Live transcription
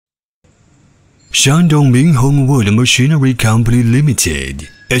Shandong Minhong Wood Machinery Company Limited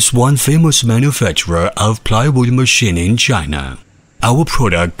is one famous manufacturer of plywood machine in China. Our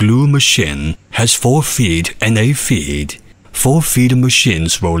product glue machine has 4 feet and 8 feet. 4 feet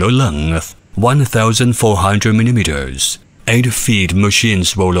machine's roller length 1,400 mm. 8 feet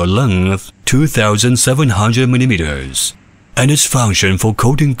machine's roller length 2,700 mm. And its function for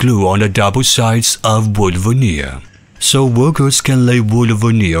coating glue on the double sides of wood veneer, so workers can lay wood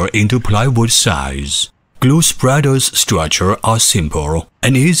veneer into plywood size. Glue spreaders structure are simple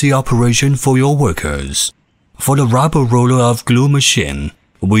and easy operation for your workers. For the rubber roller of glue machine,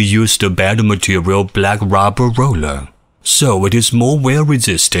 we use the better material black rubber roller, so it is more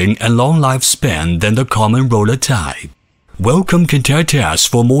wear-resisting and long lifespan than the common roller type. Welcome contact us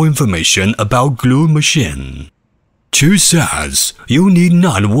for more information about glue machine. Choose us. You need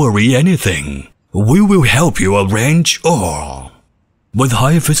not worry anything. We will help you arrange all. With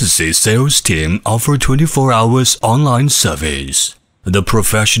high-efficiency sales team offer 24 hours online service. The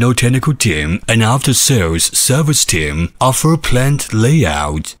professional technical team and after-sales service team offer plant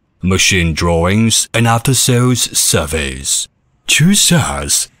layout, machine drawings, and after-sales service. Choose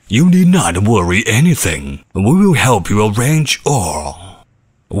us. You need not worry anything. We will help you arrange all.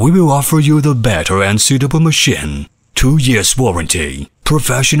 We will offer you the better and suitable machine, 2 years warranty,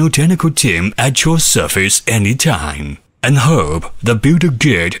 professional technical team at your service anytime, and hope to build a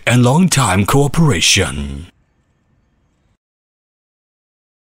good and long-time cooperation.